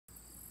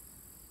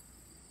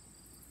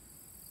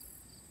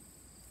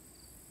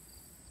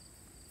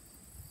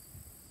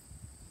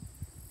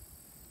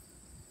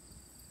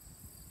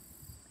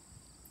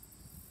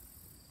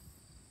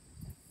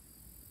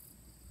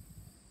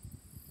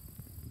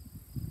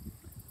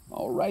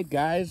All right,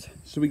 guys,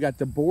 so we got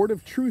the board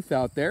of truth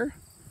out there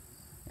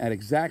at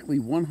exactly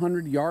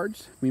 100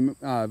 yards. We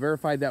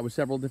verified that with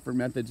several different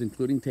methods,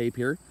 including tape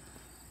here.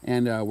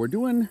 And we're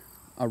doing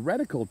a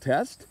reticle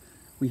test.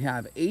 We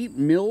have 8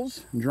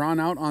 mils drawn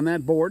out on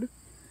that board.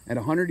 At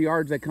 100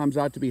 yards, that comes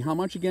out to be how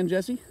much again,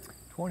 Jesse?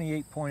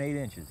 28.8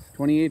 inches.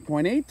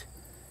 28.8.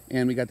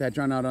 And we got that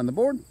drawn out on the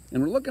board.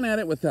 And we're looking at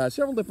it with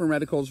several different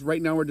reticles.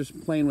 Right now, we're just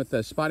playing with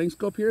the spotting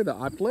scope here, the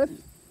Optlith.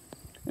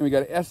 And we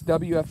got an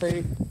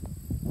SWFA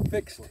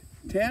fixed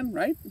 10,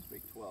 right?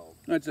 Big 12.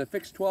 No, it's a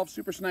fixed 12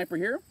 Super Sniper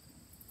here.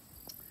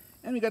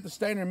 And we got the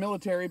Steiner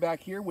Military back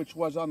here, which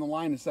was on the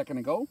line a second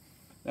ago.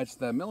 That's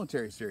the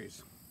military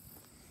series.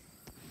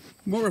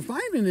 What we're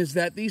finding is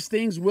that these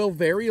things will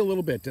vary a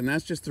little bit, and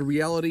that's just the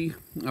reality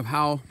of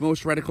how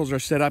most reticles are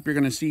set up. You're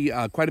going to see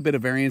quite a bit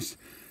of variance,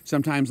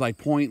 sometimes like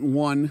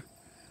 0.1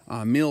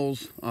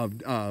 mils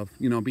of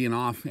being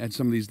off at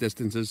some of these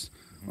distances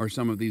or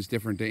some of these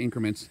different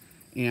increments.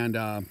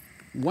 And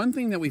one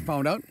thing that we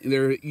found out,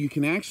 you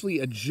can actually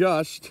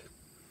adjust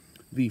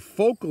the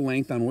focal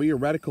length on where your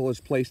reticle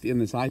is placed in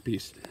this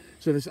eyepiece.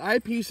 So this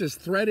eyepiece is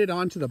threaded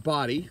onto the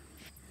body.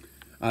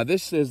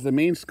 This is the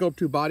main scope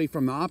 2 body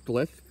from the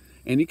Optlith,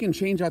 and you can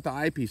change out the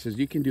eyepieces.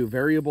 You can do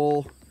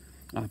variable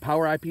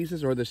power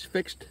eyepieces or this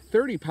fixed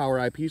 30 power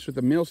eyepiece with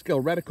a mil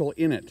scale reticle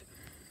in it.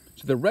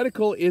 So the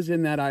reticle is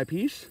in that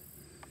eyepiece,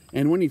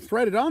 and when you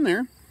thread it on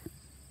there,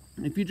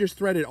 if you just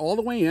thread it all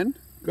the way in,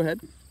 go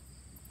ahead,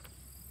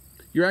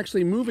 you're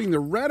actually moving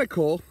the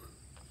reticle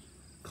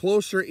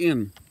closer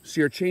in.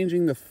 So you're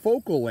changing the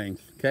focal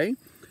length, okay?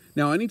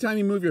 Now, anytime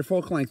you move your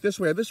focal length this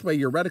way or this way,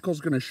 your reticle is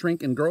going to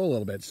shrink and grow a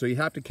little bit. So you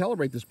have to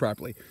calibrate this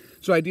properly.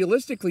 So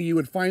idealistically, you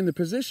would find the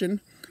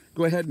position.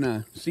 Go ahead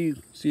and see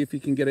if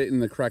you can get it in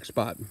the correct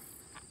spot.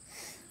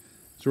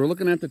 So we're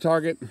looking at the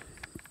target.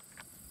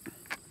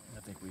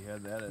 I think we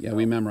had that at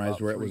we memorized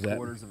where it was at.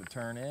 3/4 of a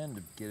turn in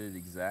to get it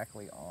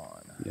exactly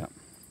on. Yeah.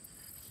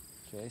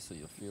 Okay, so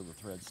you'll feel the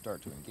threads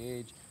start to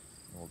engage.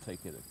 And we'll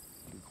take it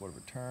a 3/4 of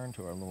a turn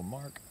to our little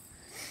mark.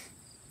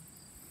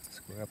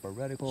 Square up our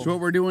reticle. So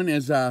what we're doing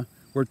is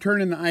we're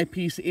turning the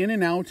eyepiece in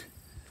and out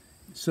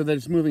so that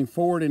it's moving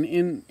forward and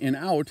in and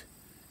out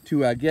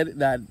to get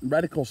that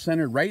reticle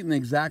centered right in the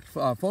exact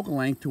focal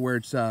length to where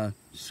it's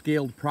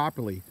scaled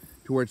properly,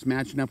 to where it's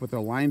matching up with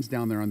the lines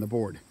down there on the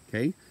board,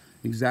 okay?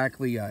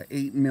 Exactly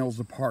 8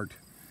 mils apart.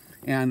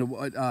 And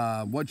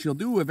what you'll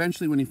do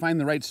eventually when you find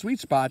the right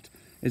sweet spot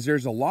is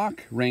there's a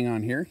lock ring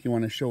on here. You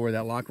want to show where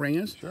that lock ring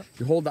is? Sure.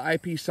 You hold the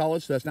eyepiece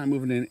solid so that's not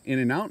moving in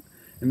and out.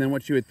 And then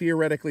what you would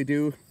theoretically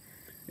do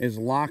is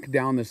lock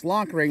down this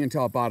lock ring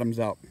until it bottoms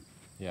out.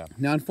 Yeah.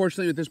 Now,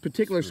 unfortunately, with this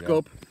particular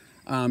scope,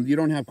 you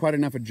don't have quite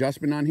enough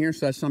adjustment on here,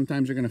 so that's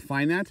sometimes you're going to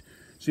find that.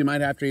 So you might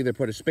have to either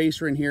put a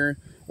spacer in here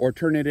or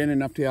turn it in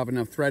enough to have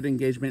enough thread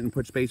engagement and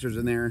put spacers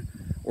in there,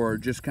 or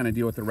just kind of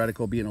deal with the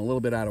reticle being a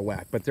little bit out of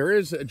whack. But there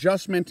is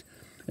adjustment.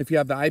 If you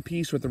have the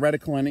eyepiece with the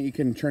reticle in it, you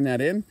can turn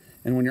that in.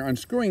 And when you're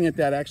unscrewing it,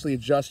 that actually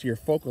adjusts your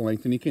focal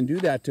length. And you can do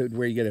that to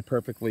where you get it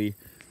perfectly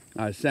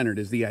centered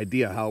is the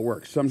idea, how it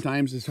works.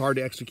 Sometimes it's hard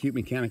to execute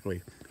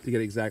mechanically to get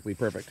exactly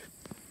perfect.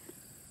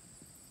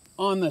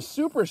 On the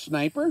Super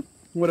Sniper,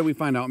 what do we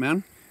find out,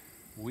 man?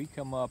 We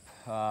come up,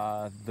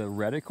 the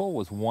reticle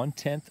was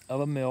 1/10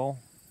 of a mil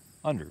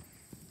under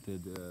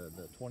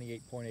the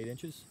 28.8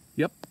 inches.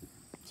 Yep.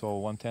 So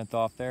 1/10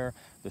 off there.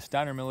 The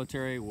Steiner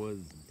Military was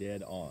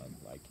dead on.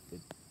 Like,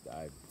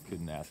 I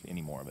couldn't ask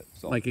any more of it.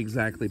 So like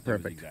exactly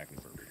perfect. Exactly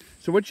perfect.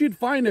 So what you'd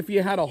find if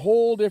you had a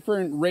whole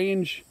different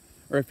range,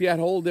 or if you had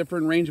a whole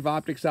different range of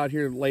optics out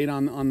here laid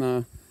on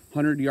the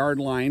 100-yard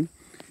line,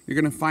 you're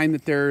going to find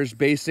that there's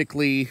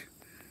basically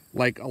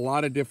like a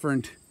lot of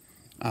different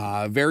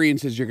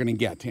variances you're going to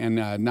get, and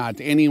not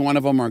any one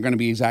of them are going to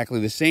be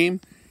exactly the same,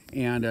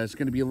 and it's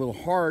going to be a little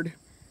hard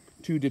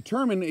to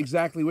determine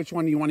exactly which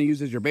one you want to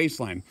use as your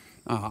baseline.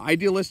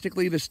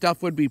 Idealistically, the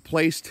stuff would be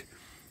placed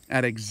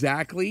at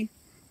exactly,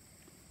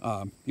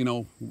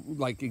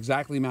 like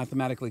exactly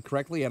mathematically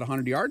correctly at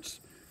 100 yards.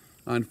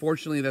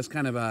 Unfortunately, that's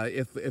kind of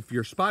if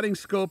your spotting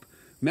scope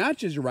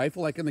matches your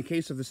rifle, like in the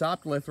case of this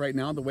Optlith right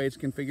now, the way it's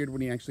configured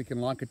when you actually can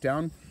lock it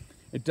down,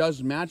 it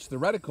does match the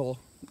reticle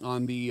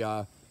on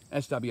the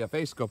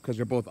SWFA scope because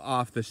they're both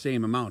off the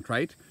same amount,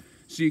 right?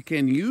 So you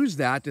can use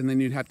that, and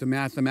then you'd have to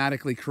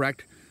mathematically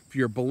correct for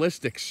your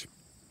ballistics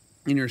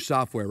in your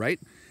software, right?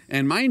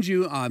 And mind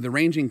you, the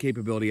ranging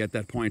capability at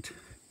that point,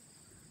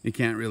 you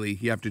can't really,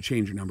 you have to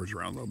change your numbers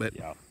around a little bit.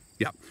 Yeah.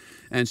 Yeah.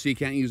 And so you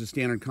can't use the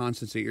standard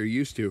constants that you're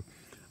used to.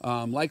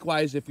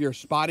 Likewise, if you're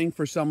spotting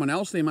for someone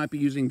else, they might be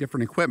using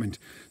different equipment.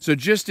 So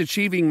just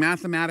achieving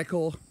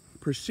mathematical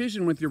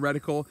precision with your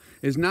reticle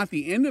is not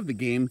the end of the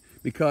game,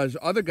 because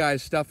other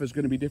guys' stuff is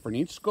going to be different.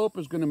 Each scope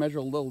is going to measure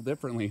a little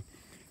differently.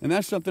 And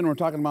that's something we're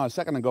talking about a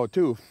second ago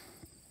too,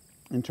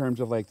 in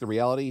terms of like the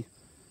reality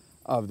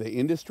of the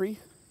industry.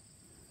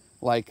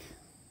 Like,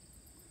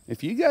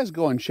 if you guys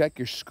go and check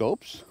your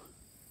scopes,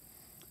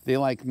 they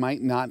like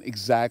might not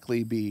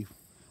exactly be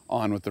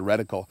on with the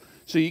reticle.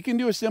 So you can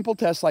do a simple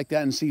test like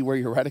that and see where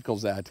your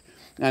reticle's at.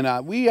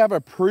 And we have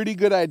a pretty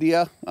good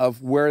idea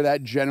of where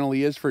that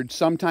generally is. For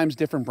sometimes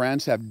different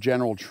brands have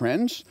general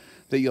trends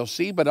that you'll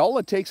see, but all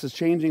it takes is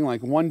changing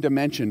like one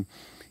dimension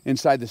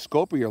inside the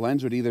scope of your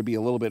lens. Would either be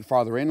a little bit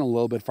farther in, a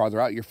little bit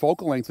farther out. Your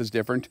focal length is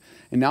different,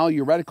 and now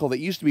your reticle that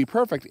used to be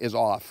perfect is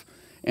off.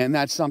 And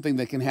that's something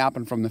that can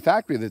happen from the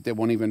factory that they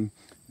won't even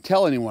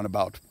tell anyone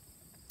about.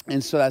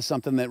 And so that's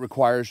something that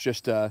requires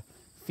just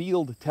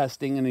field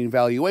testing and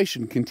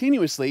evaluation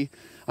continuously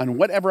on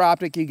whatever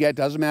optic you get.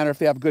 Doesn't matter if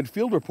they have good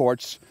field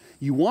reports.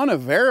 You want to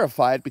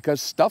verify it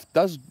because stuff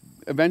does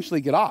eventually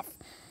get off.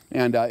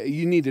 And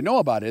you need to know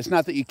about it. It's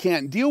not that you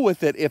can't deal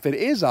with it if it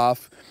is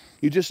off.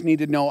 You just need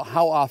to know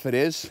how off it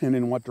is and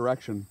in what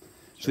direction,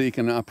 so you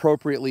can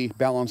appropriately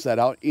balance that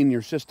out in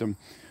your system.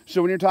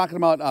 So when you're talking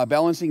about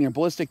balancing your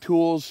ballistic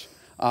tools,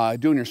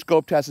 doing your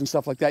scope tests and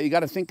stuff like that, you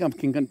got to think of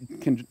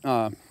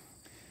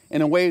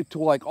in a way to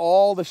like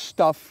all the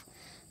stuff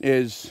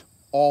is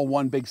all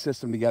one big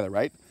system together,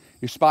 right?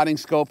 Your spotting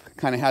scope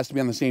kind of has to be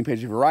on the same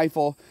page of your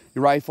rifle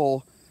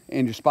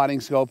and your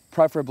spotting scope.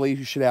 Preferably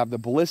you should have the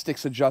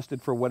ballistics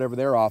adjusted for whatever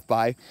they're off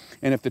by.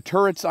 And if the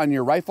turrets on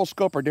your rifle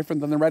scope are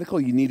different than the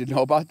reticle, you need to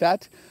know about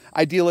that.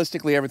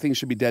 Idealistically, everything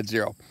should be dead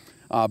zero.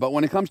 But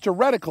when it comes to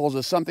reticles,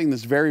 it's something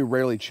that's very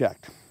rarely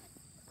checked.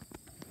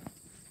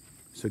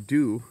 So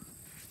do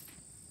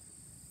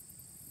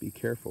be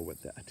careful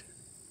with that.